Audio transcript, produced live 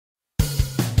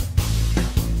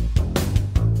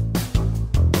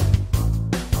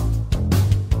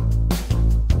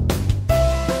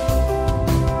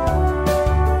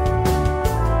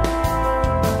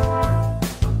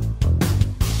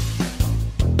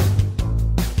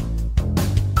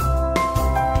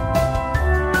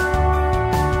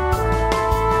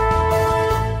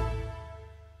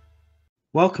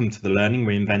Welcome to the Learning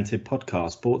Reinvented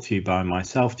Podcast, brought to you by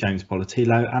myself, James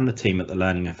Poletyllo, and the team at the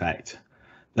Learning Effect.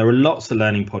 There are lots of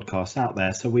learning podcasts out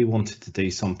there, so we wanted to do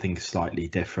something slightly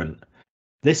different.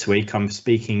 This week, I'm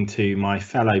speaking to my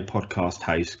fellow podcast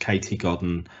host, Katie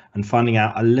Godden, and finding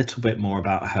out a little bit more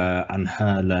about her and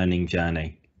her learning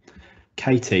journey.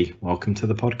 Katie, welcome to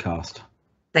the podcast.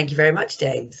 Thank you very much,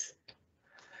 James.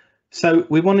 So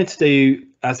we wanted to do,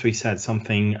 as we said,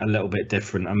 something a little bit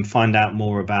different and find out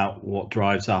more about what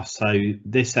drives us. So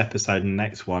this episode and the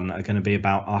next one are going to be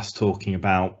about us talking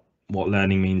about what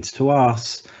learning means to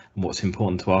us and what's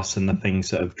important to us and the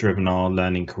things that have driven our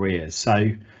learning careers.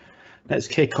 So let's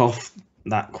kick off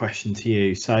that question to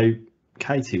you. So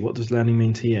Katie, what does learning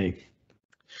mean to you?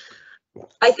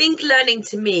 I think learning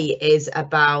to me is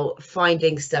about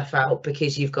finding stuff out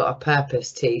because you've got a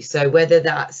purpose to. So whether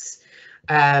that's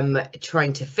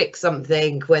trying to fix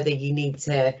something, whether you need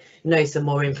to know some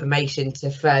more information to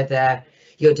further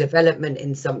your development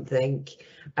in something,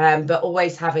 but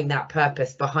always having that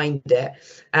purpose behind it.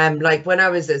 Like when I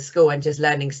was at school and just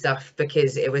learning stuff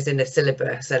because it was in a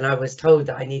syllabus and I was told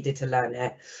that I needed to learn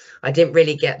it, I didn't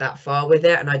really get that far with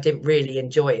it and I didn't really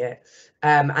enjoy it.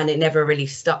 And it never really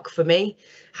stuck for me.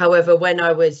 However, when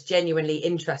I was genuinely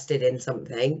interested in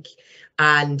something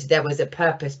and there was a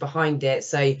purpose behind it,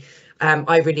 so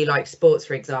I really like sports,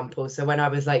 for example. So when I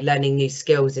was like learning new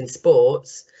skills in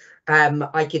sports,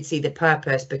 I could see the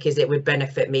purpose because it would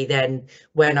benefit me then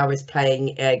when I was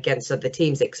playing against other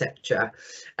teams, etc.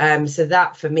 So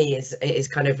that for me is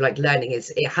kind of like learning.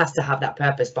 It has to have that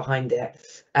purpose behind it,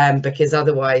 because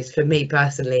otherwise, for me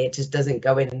personally, it just doesn't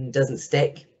go in and doesn't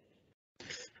stick.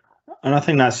 And I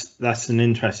think that's an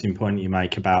interesting point you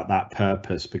make about that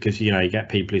purpose, because you get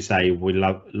people who say we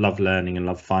love learning and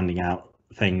love finding out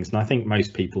things, and I think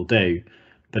most people do,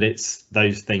 but it's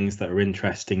those things that are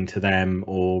interesting to them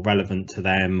or relevant to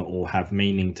them or have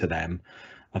meaning to them.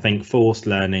 I think forced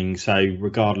learning, so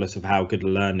regardless of how good a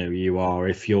learner you are,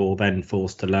 if you're then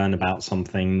forced to learn about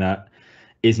something that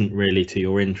isn't really to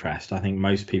your interest, I think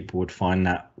most people would find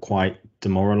that quite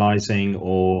demoralizing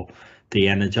or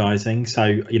de-energizing.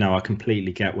 So I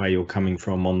completely get where you're coming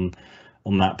from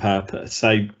on that purpose.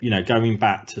 So going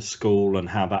back to school and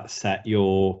how that set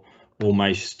your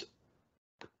almost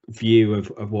view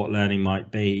of what learning might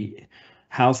be,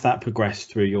 how's that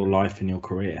progressed through your life and your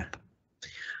career?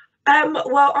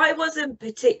 Well, I wasn't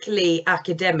particularly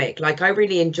academic. Like I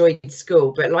really enjoyed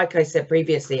school, but like I said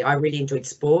previously, I really enjoyed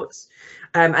sports.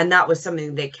 And that was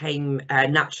something that came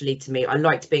naturally to me. I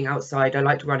liked being outside. I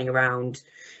liked running around.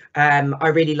 I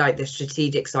really liked the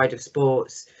strategic side of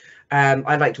sports.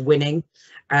 I liked winning.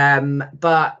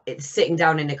 But sitting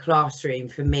down in a classroom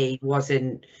for me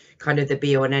wasn't kind of the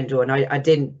be all and end all, and I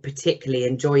didn't particularly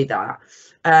enjoy that.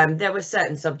 There were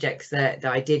certain subjects that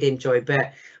I did enjoy,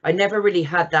 but I never really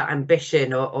had that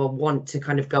ambition or want to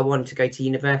kind of go on to go to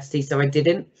university, so I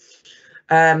didn't.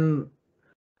 I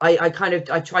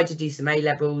tried to do some A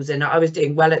levels and I was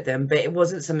doing well at them, but it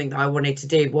wasn't something that I wanted to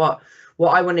do. What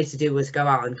I wanted to do was go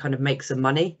out and kind of make some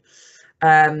money.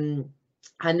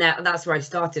 And that's where I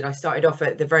started. I started off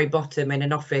at the very bottom in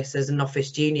an office as an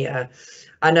office junior,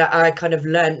 and I kind of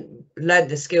learned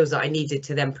the skills that I needed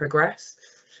to then progress.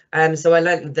 So I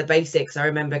learned the basics. I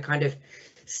remember kind of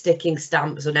sticking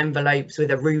stamps on envelopes with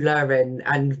a ruler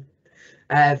and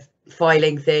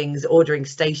filing things, ordering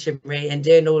stationery, and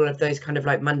doing all of those kind of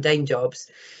like mundane jobs.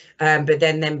 But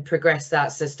then progressed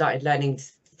that, so started learning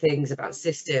things about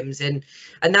systems, and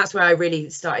that's where I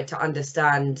really started to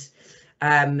understand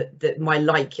that my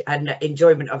like and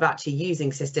enjoyment of actually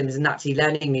using systems and actually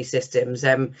learning new systems,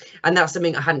 and that's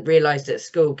something I hadn't realized at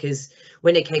school, because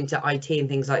when it came to IT and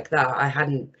things like that, I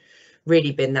hadn't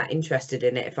really been that interested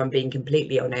in it, if I'm being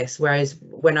completely honest. Whereas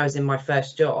when I was in my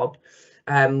first job,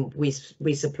 we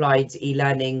supplied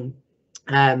e-learning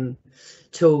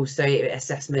tools, so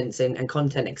assessments and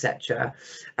content, etc.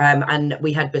 And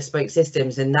we had bespoke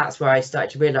systems, and that's where I started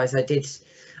to realize I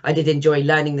did enjoy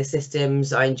learning the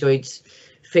systems. I enjoyed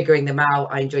figuring them out.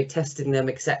 I enjoyed testing them,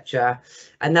 etc.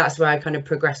 And that's where I kind of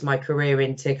progressed my career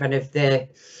into kind of the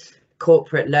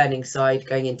corporate learning side,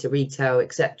 going into retail,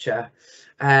 etc.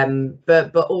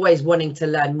 But always wanting to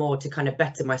learn more to kind of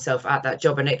better myself at that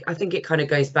job. And I think it kind of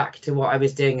goes back to what I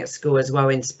was doing at school as well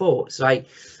in sports. Like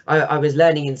I was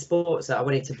learning in sports that I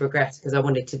wanted to progress because I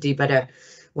wanted to do better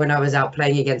when I was out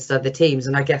playing against other teams.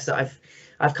 And I guess that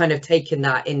I've kind of taken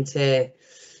that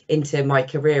into my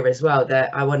career as well,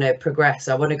 that I want to progress.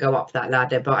 I want to go up that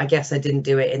ladder, but I guess I didn't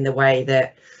do it in the way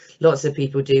that lots of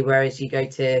people do, whereas you go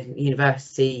to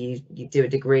university, you do a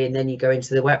degree and then you go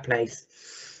into the workplace.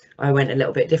 I went a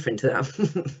little bit different to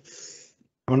that.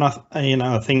 And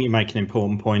I think you make an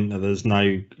important point that there's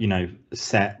no,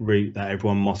 set route that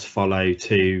everyone must follow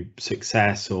to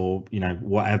success, or,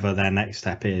 whatever their next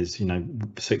step is.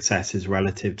 Success is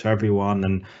relative to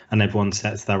everyone, and everyone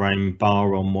sets their own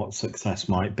bar on what success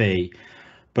might be.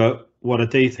 But what I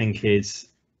do think is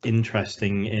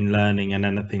interesting in learning and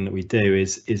anything that we do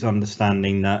is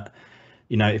understanding that,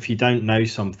 if you don't know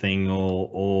something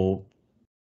or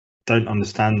don't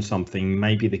understand something,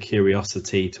 maybe the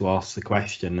curiosity to ask the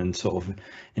question, and sort of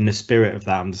in the spirit of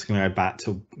that, I'm just going to go back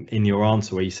to in your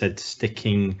answer where you said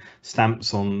sticking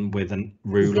stamps on with a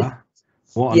ruler.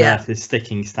 What on earth is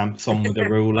sticking stamps on with a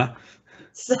ruler?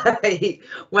 So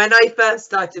when I first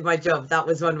started my job, that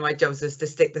was one of my jobs, was to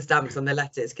stick the stamps on the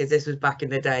letters, because this was back in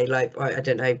the day, like, I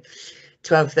don't know,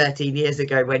 12, 13 years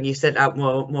ago, when you sent out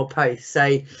more posts.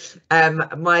 So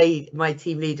my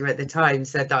team leader at the time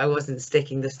said that I wasn't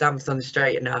sticking the stamps on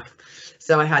straight enough,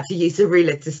 so I had to use a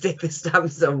ruler to stick the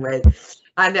stamps on with.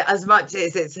 And as much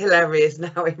as it's hilarious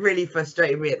now, it really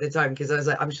frustrated me at the time, because I was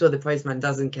like, I'm sure the postman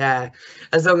doesn't care,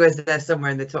 as long as they're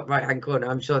somewhere in the top right hand corner.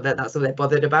 I'm sure that that's all they're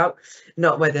bothered about,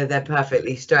 not whether they're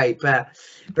perfectly straight. But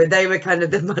they were kind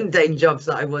of the mundane jobs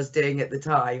that I was doing at the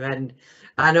time,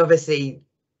 and obviously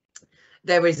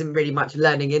there isn't really much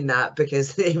learning in that,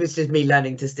 because it was just me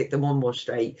learning to stick them on more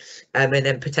straight, and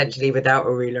then potentially without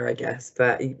a ruler, I guess.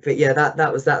 But yeah,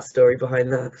 that was that story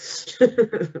behind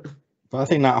that. But I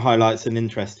think that highlights an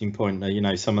interesting point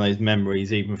that, some of those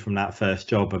memories, even from that first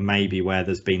job, are maybe where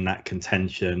there's been that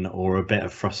contention or a bit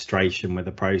of frustration with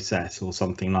the process or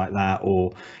something like that,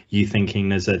 or you thinking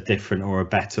there's a different or a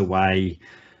better way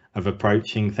of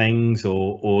approaching things,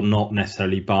 or not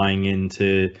necessarily buying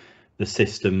into the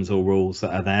systems or rules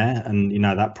that are there. And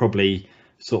that probably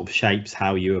sort of shapes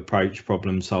how you approach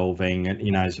problem solving,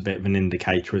 and is a bit of an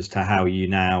indicator as to how you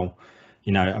now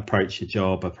approach your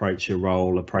job, approach your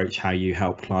role, approach how you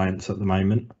help clients at the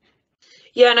moment.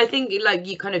 Yeah, and I think, like,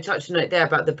 you kind of touched on it there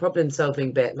about the problem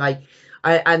solving bit, like,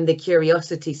 and the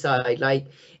curiosity side. Like,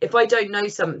 if I don't know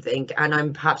something and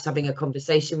I'm perhaps having a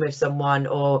conversation with someone,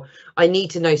 or I need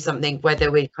to know something,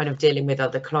 whether we're kind of dealing with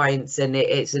other clients and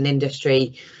it's an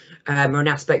industry or an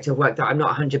aspect of work that I'm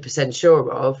not 100%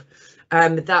 sure of,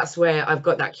 that's where I've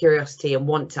got that curiosity and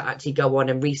want to actually go on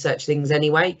and research things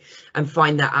anyway and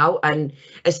find that out. And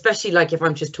especially, like, if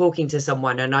I'm just talking to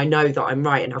someone and I know that I'm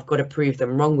right and I've got to prove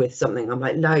them wrong with something, I'm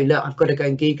like, no, look, I've got to go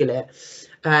and Google it.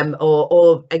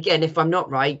 Or again, if I'm not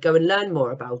right, go and learn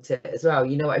more about it as well.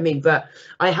 You know what I mean? But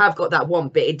I have got that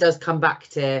want, but it does come back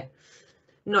to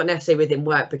not necessarily within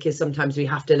work, because sometimes we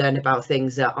have to learn about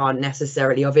things that aren't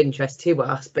necessarily of interest to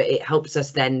us, but it helps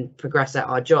us then progress at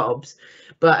our jobs.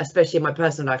 But especially in my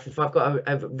personal life, if I've got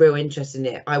a real interest in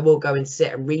it, I will go and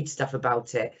sit and read stuff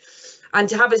about it. And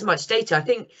to have as much data, I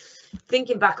think,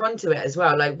 thinking back onto it as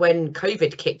well, like when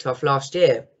COVID kicked off last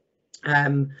year,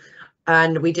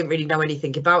 and we didn't really know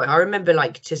anything about it. I remember,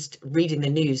 like, just reading the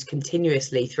news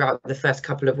continuously throughout the first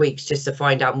couple of weeks just to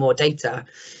find out more data.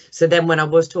 So then when I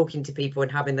was talking to people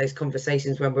and having those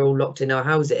conversations when we're all locked in our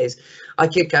houses, I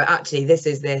could go, actually, this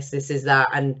is that.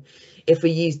 And if we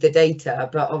use the data,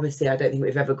 but obviously I don't think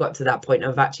we've ever got to that point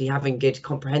of actually having good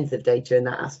comprehensive data in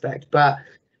that aspect. But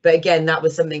again, that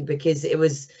was something, because it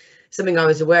was something I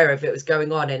was aware of, it was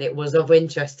going on, and it was of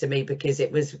interest to me because it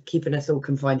was keeping us all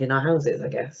confined in our houses, I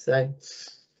guess. So,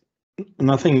 and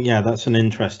I think, yeah, that's an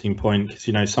interesting point,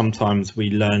 because sometimes we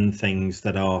learn things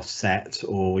that are set,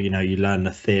 or you learn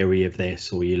the theory of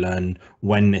this, or you learn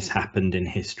when this happened in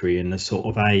history, and there's sort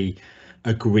of a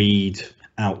agreed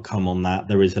outcome on that.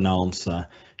 There is an answer.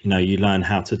 You learn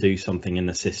how to do something in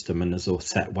the system, and there's a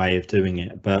set way of doing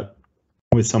it. But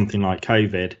with something like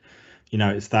COVID,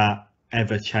 it's that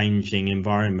ever-changing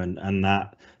environment, and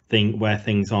that thing where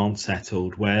things aren't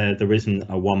settled, where there isn't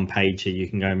a one-pager you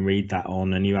can go and read that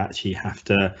on, and you actually have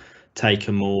to take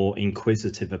a more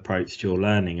inquisitive approach to your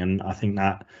learning. And I think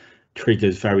that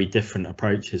triggers very different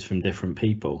approaches from different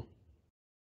people.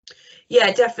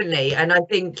 Yeah, definitely. And I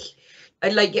think,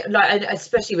 like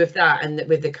especially with that and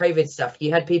with the COVID stuff,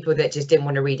 you had people that just didn't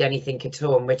want to read anything at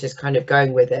all and were just kind of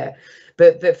going with it.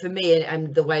 But for me,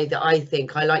 and the way that I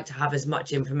think, I like to have as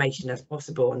much information as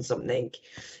possible on something,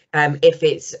 if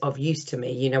it's of use to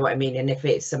me, you know what I mean? And if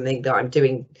it's something that I'm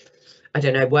doing, I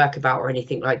don't know, work about or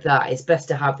anything like that, it's best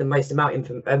to have the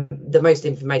most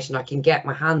information I can get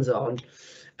my hands on,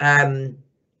 to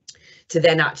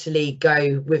then actually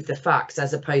go with the facts,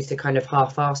 as opposed to kind of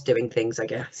half-assed doing things, I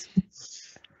guess.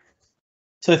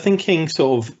 So thinking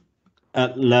sort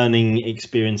of learning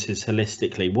experiences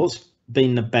holistically, what's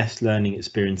been the best learning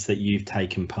experience that you've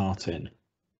taken part in?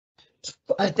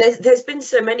 There's been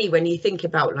so many. When you think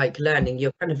about like learning,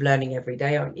 you're kind of learning every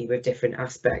day, aren't you, with different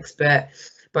aspects, but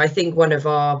I think one of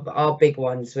our big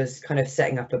ones was kind of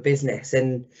setting up a business,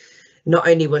 and not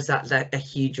only was that like a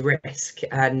huge risk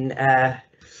and a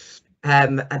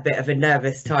bit of a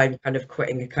nervous time, kind of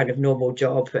quitting a kind of normal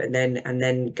job and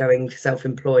then going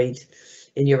self-employed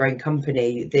in your own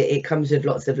company, it comes with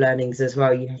lots of learnings as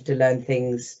well. You have to learn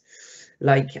things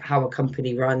like how a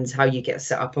company runs, how you get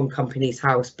set up on Companies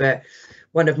House. But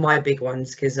one of my big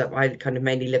ones, because I kind of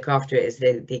mainly look after it, is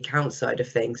the account side of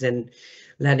things, and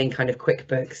learning kind of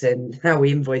QuickBooks and how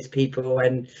we invoice people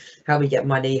and how we get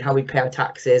money, how we pay our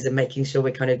taxes, and making sure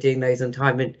we're kind of doing those on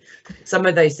time. And some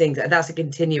of those things, that's a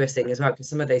continuous thing as well, because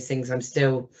some of those things I'm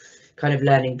still kind of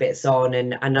learning bits on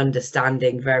and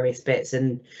understanding various bits.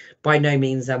 And by no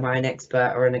means am I an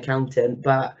expert or an accountant,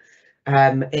 but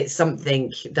it's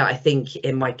something that I think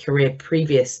in my career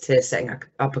previous to setting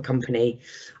up a company,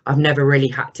 I've never really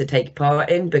had to take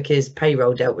part in, because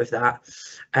payroll dealt with that.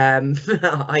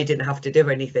 I didn't have to do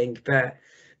anything, but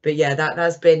yeah,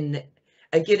 that's been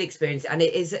a good experience, and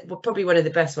it is probably one of the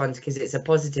best ones because it's a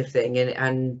positive thing,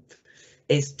 and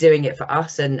it's doing it for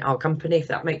us and our company, if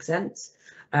that makes sense.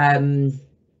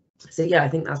 So yeah, I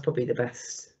think that's probably the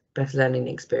best learning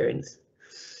experience.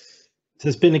 So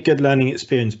it's been a good learning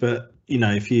experience, but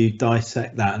if you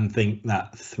dissect that and think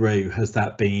that through, has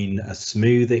that been a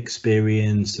smooth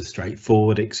experience, a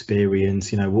straightforward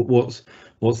experience?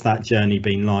 What's that journey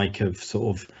been like, of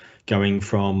sort of going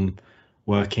from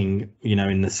working,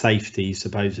 in the safety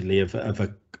supposedly of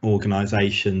a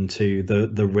organization to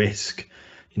the risk,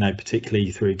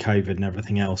 particularly through COVID and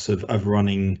everything else, of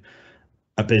running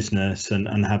a business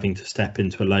and having to step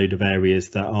into a load of areas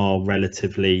that are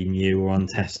relatively new or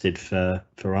untested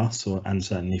for us, and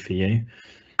certainly for you?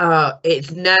 It's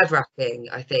nerve-wracking,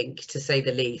 I think, to say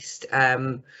the least.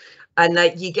 And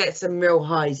like, you get some real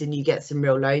highs and you get some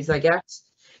real lows, I guess,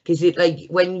 because like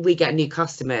when we get new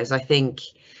customers, I think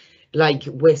like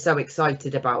we're so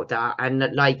excited about that,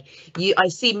 and like I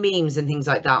see memes and things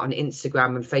like that on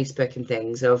Instagram and Facebook and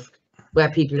things of where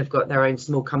people have got their own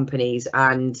small companies,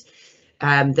 and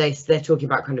they're talking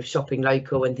about kind of shopping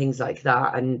local and things like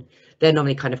that, and they're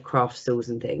normally kind of craft stores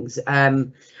and things,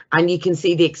 and you can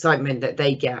see the excitement that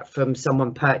they get from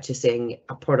someone purchasing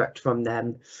a product from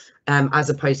them, as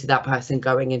opposed to that person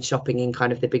going and shopping in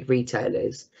kind of the big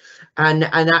retailers, and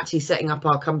actually setting up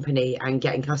our company and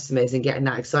getting customers and getting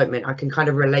that excitement. I can kind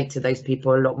of relate to those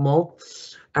people a lot more,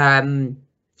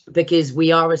 because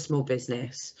we are a small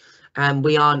business and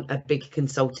we aren't a big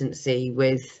consultancy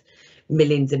with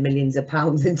millions and millions of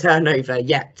pounds in turnover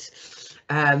yet,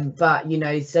 but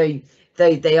so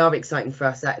they are exciting for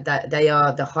us. That they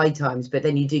are the high times, but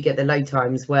then you do get the low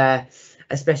times where,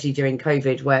 especially during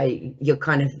COVID, where you're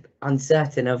kind of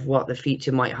uncertain of what the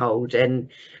future might hold, and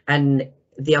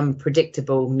the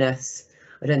unpredictableness,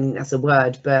 I don't think that's a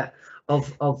word, but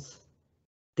of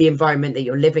the environment that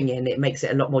you're living in, it makes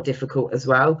it a lot more difficult as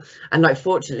well. And like,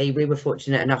 fortunately, we were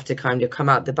fortunate enough to kind of come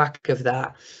out the back of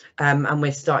that, and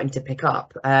we're starting to pick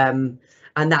up, and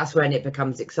that's when it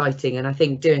becomes exciting. And I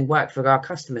think doing work for our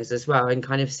customers as well, and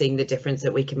kind of seeing the difference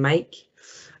that we can make,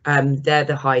 they're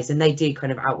the highs, and they do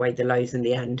kind of outweigh the lows in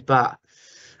the end. But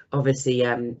obviously,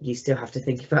 you still have to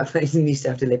think about those, and you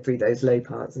still have to live through those low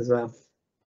parts as well.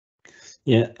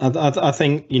 Yeah, I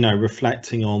think,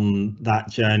 reflecting on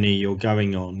that journey you're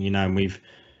going on, and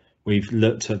we've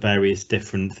looked at various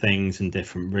different things and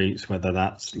different routes, whether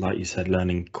that's, like you said,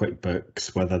 learning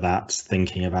QuickBooks, whether that's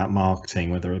thinking about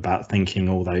marketing, whether about thinking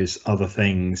all those other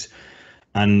things,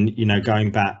 and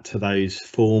going back to those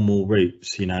formal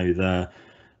routes,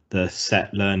 the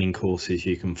set learning courses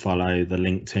you can follow, the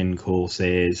LinkedIn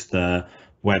courses, the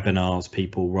webinars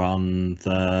people run,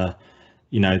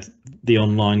 the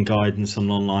online guidance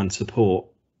and online support.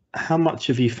 How much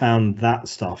have you found that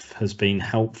stuff has been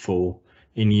helpful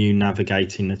in you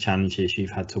navigating the challenges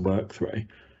you've had to work through?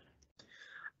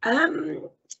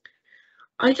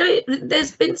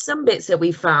 There's been some bits that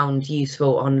we found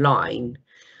useful online,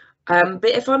 but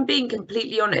if I'm being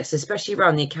completely honest, especially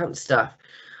around the account stuff,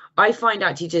 I find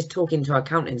actually just talking to our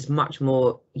accountants much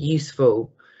more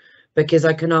useful, because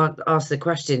I can ask the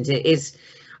questions. It is,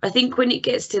 I think, when it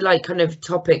gets to like kind of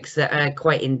topics that are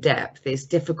quite in depth, it's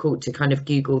difficult to kind of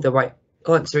Google the right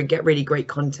answer and get really great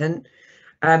content.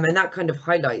 And that kind of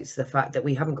highlights the fact that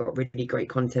we haven't got really great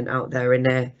content out there in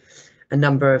a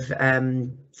number of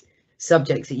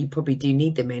subjects that you probably do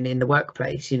need them in the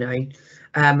workplace,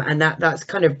 and that's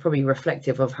kind of probably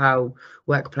reflective of how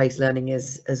workplace learning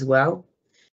is as well,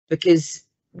 because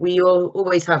we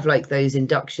always have like those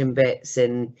induction bits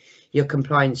and your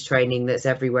compliance training that's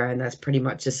everywhere, and that's pretty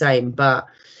much the same, but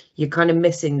you're kind of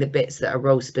missing the bits that are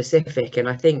role specific. And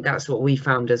I think that's what we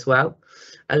found as well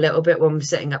a little bit when we're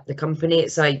setting up the company.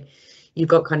 It's like you've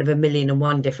got kind of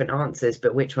 1,000,001 different answers,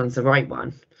 but which one's the right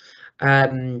one?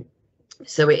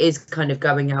 So it is kind of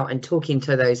going out and talking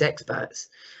to those experts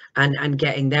and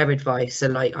getting their advice. So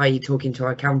like, are you talking to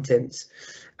our accountants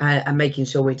and making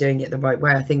sure we're doing it the right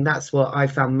way? I think that's what I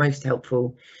found most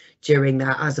helpful during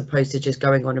that, as opposed to just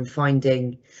going on and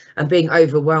finding and being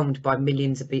overwhelmed by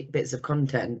millions of bits of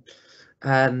content,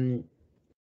 and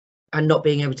not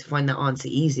being able to find that answer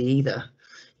easy either.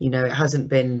 You know, it hasn't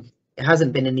been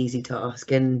an easy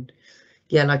task. And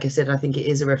yeah, like I said, I think it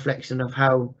is a reflection of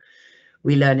how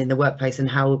we learn in the workplace and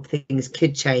how things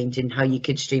could change and how you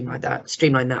could streamline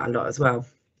that a lot as well.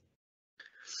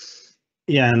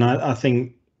 Yeah, and I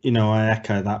think, you know, I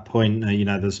echo that point. You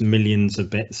know, there's millions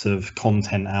of bits of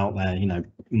content out there, you know,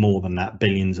 more than that,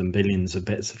 billions and billions of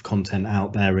bits of content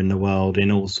out there in the world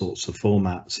in all sorts of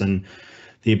formats. And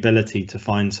the ability to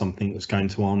find something that's going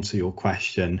to answer your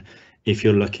question, if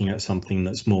you're looking at something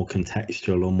that's more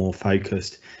contextual or more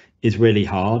focused, is really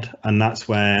hard. And that's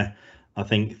where I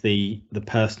think the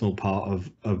personal part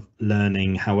of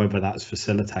learning, however that's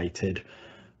facilitated,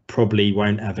 probably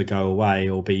won't ever go away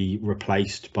or be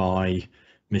replaced by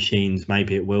machines.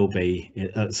 Maybe it will be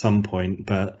at some point,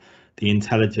 but the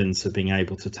intelligence of being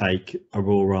able to take a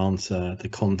raw answer, the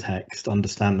context,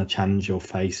 understand the challenge you're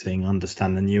facing,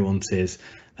 understand the nuances,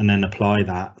 and then apply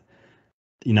that.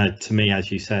 You know, to me,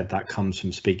 as you said, that comes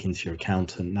from speaking to your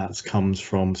accountant. That comes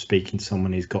from speaking to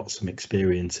someone who's got some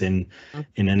experience in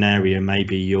an area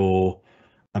maybe you're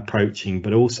approaching,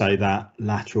 but also that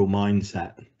lateral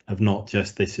mindset of not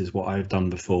just this is what I've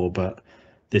done before, but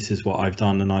this is what I've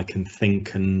done, and I can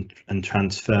think and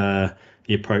transfer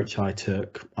the approach I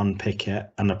took, unpick it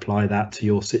and apply that to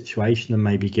your situation, and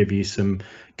maybe give you some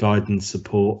guidance,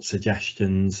 support,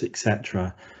 suggestions,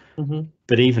 etc.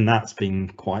 But even that's been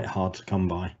quite hard to come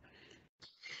by.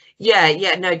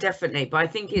 Yeah, no, definitely. But I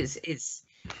think it's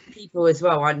people as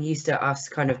well aren't used to us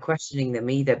kind of questioning them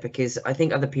either, because I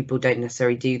think other people don't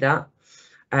necessarily do that.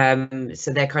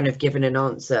 So they're kind of given an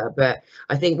answer, but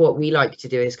I think what we like to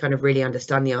do is kind of really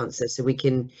understand the answer, so we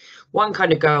can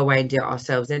kind of go away and do it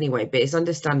ourselves anyway, but it's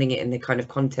understanding it in the kind of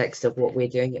context of what we're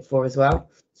doing it for as well,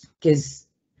 because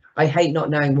I hate not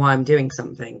knowing why I'm doing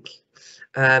something,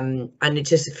 and it's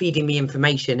just feeding me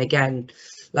information. Again,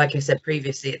 like I said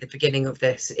previously at the beginning of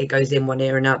this, it goes in one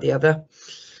ear and out the other.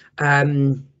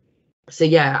 So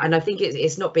yeah, and I think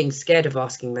it's not being scared of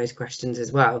asking those questions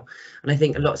as well. And I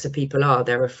think lots of people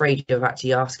they're afraid of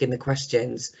actually asking the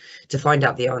questions to find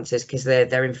out the answers, because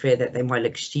they're in fear that they might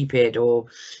look stupid, or,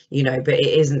 you know, but it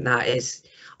isn't that.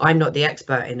 I'm not the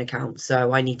expert in accounts,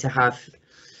 so I need to have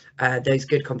those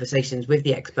good conversations with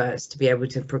the experts to be able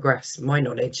to progress my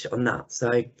knowledge on that.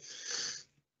 So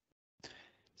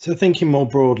thinking more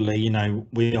broadly, you know,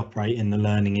 we operate in the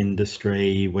learning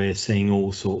industry. We're seeing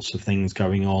all sorts of things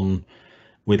going on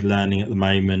with learning at the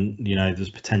moment. You know,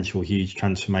 there's potential huge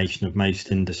transformation of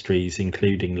most industries,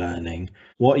 including learning.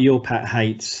 What are your pet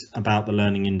hates about the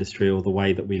learning industry or the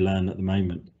way that we learn at the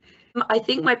moment? I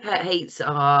think my pet hates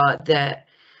are that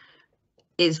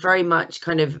it's very much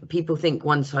kind of, people think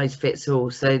one size fits all.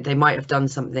 So they might have done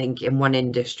something in one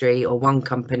industry or one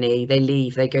company, they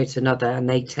leave, they go to another, and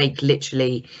they take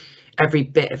literally every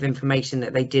bit of information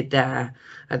that they did there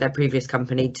at their previous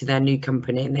company to their new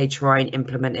company, and they try and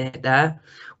implement it there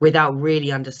without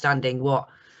really understanding what,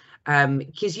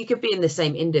 because you could be in the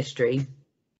same industry,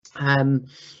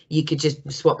 you could just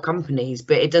swap companies,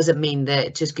 but it doesn't mean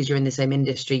that just because you're in the same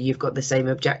industry you've got the same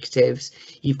objectives,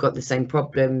 you've got the same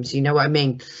problems, you know what I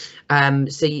mean?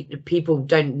 So people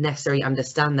don't necessarily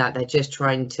understand that. They're just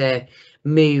trying to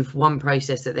move one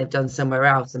process that they've done somewhere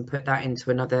else and put that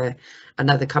into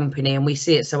another company, and we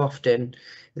see it so often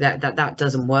that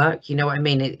doesn't work, you know what I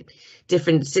mean?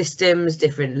 Different systems,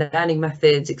 different learning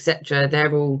methods, etc.,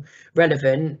 they're all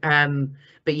relevant,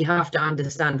 but you have to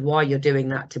understand why you're doing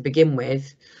that to begin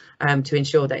with, to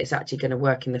ensure that it's actually going to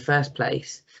work in the first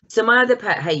place. So my other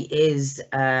pet hate is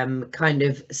kind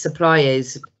of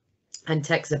suppliers and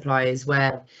tech suppliers,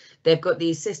 where they've got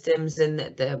these systems and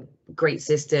they're great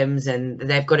systems and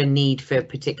they've got a need for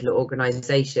particular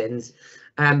organizations.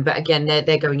 But again,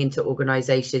 they're going into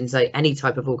organizations, like any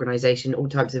type of organization, all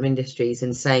types of industries,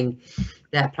 and saying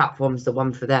their platform's the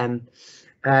one for them.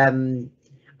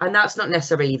 And that's not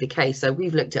necessarily the case. So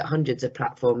we've looked at hundreds of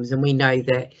platforms, and we know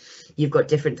that you've got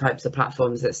different types of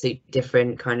platforms that suit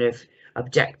different kind of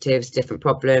objectives, different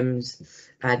problems,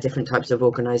 different types of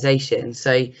organisations.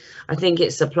 So I think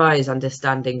it's suppliers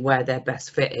understanding where their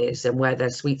best fit is and where their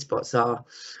sweet spots are,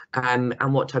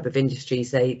 and what type of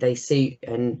industries they suit,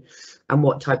 and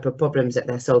what type of problems that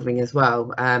they're solving as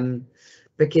well.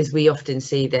 Because we often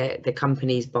see that the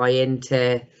companies buy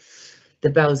into the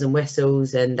bells and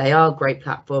whistles, and they are great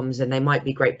platforms, and they might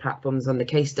be great platforms on the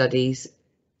case studies,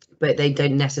 but they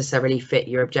don't necessarily fit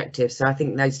your objectives. So I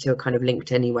think those two are kind of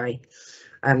linked anyway,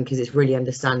 because it's really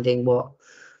understanding what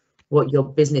your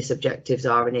business objectives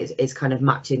are, and it's kind of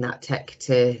matching that tech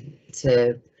to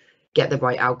get the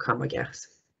right outcome, I guess.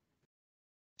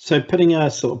 So putting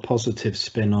a sort of positive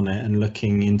spin on it and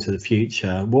looking into the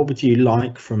future, what would you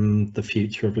like from the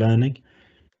future of learning?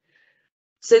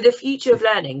 So the future of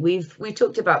learning, we've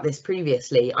talked about this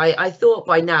previously. I thought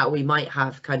by now we might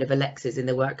have kind of Alexas in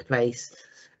the workplace,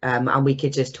 and we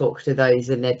could just talk to those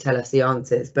and they'd tell us the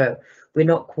answers, but we're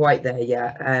not quite there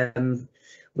yet.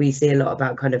 We see a lot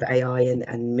about kind of AI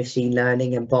and machine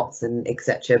learning and bots and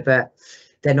etc., but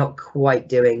they're not quite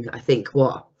doing, I think,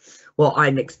 what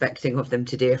I'm expecting of them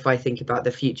to do. If I think about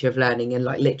the future of learning, and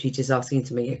like literally just asking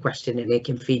to me a question and it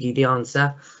can feed you the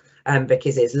answer,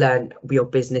 because it's learn your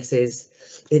businesses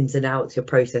ins and outs, your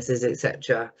processes,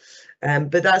 etc.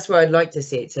 But that's where I'd like to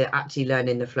see it, to actually learn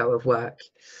in the flow of work,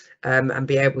 and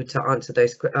be able to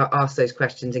ask those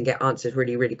questions and get answers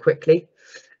really, really quickly.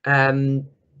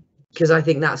 Because I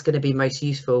think that's going to be most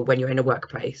useful when you're in a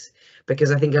workplace,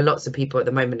 because I think lots of people at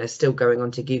the moment are still going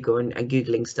onto Google and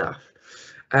Googling stuff,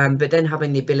 but then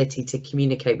having the ability to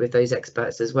communicate with those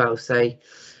experts as well. So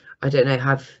I don't know,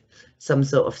 have some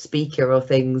sort of speaker or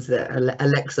things that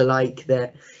Alexa like,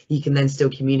 that you can then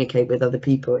still communicate with other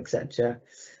people, etc.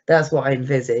 That's what I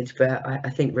envisage, but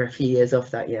I think we're a few years off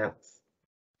that yet.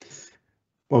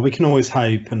 Well, we can always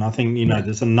hope, and I think,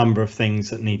 there's a number of things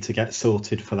that need to get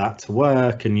sorted for that to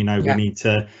work, and we need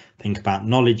to think about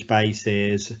knowledge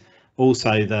bases,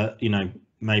 also that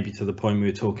maybe to the point we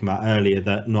were talking about earlier,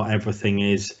 that not everything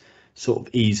is sort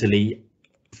of easily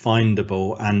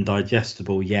findable and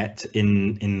digestible yet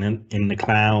in the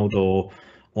cloud or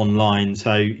online.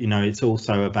 So it's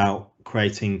also about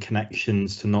creating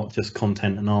connections to not just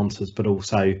content and answers, but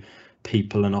also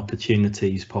people and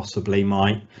opportunities possibly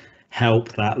might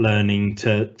help that learning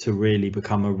to really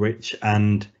become a rich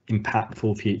and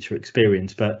impactful future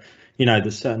experience. But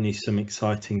there's certainly some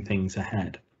exciting things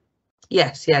ahead.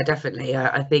 Yes, yeah, definitely.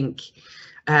 I think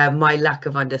my lack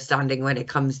of understanding when it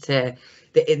comes to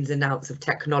the ins and outs of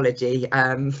technology,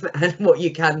 and what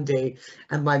you can do,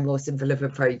 and my more simple of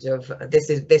approach of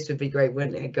this would be great,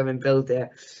 wouldn't it, go and build it,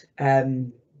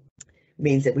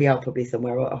 means that we are probably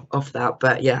somewhere off that.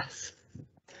 But yes.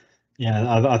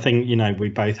 Yeah, I think we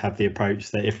both have the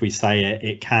approach that if we say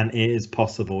it is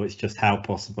possible. It's just how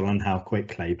possible and how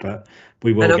quickly, but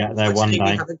we will get there one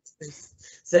day.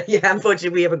 So yeah,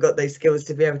 unfortunately we haven't got those skills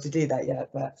to be able to do that yet,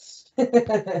 but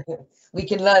we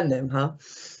can learn them, huh?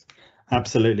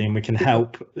 Absolutely, and we can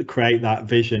help create that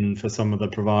vision for some of the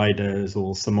providers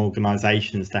or some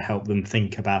organisations to help them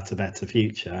think about a better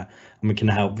future, and we can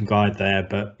help them guide there.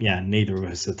 But yeah, neither of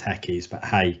us are techies, but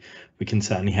hey, we can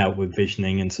certainly help with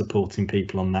visioning and supporting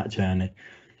people on that journey.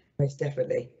 Most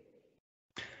definitely.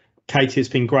 Katie, it's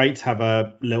been great to have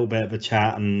a little bit of a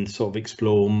chat and sort of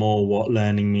explore more what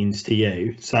learning means to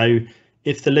you. So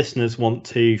if the listeners want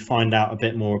to find out a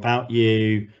bit more about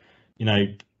you,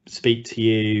 speak to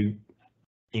you,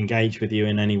 engage with you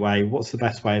in any way, what's the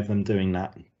best way of them doing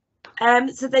that?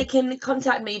 So they can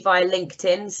contact me via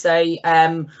LinkedIn. So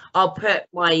I'll put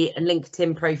my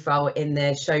LinkedIn profile in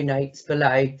the show notes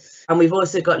below, and we've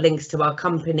also got links to our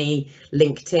company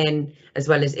LinkedIn as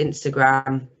well as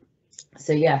Instagram.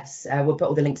 So yes, we'll put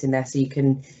all the links in there so you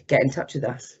can get in touch with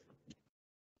us.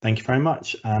 Thank you very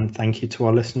much, and thank you to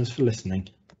our listeners for listening.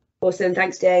 Awesome,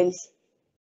 thanks James.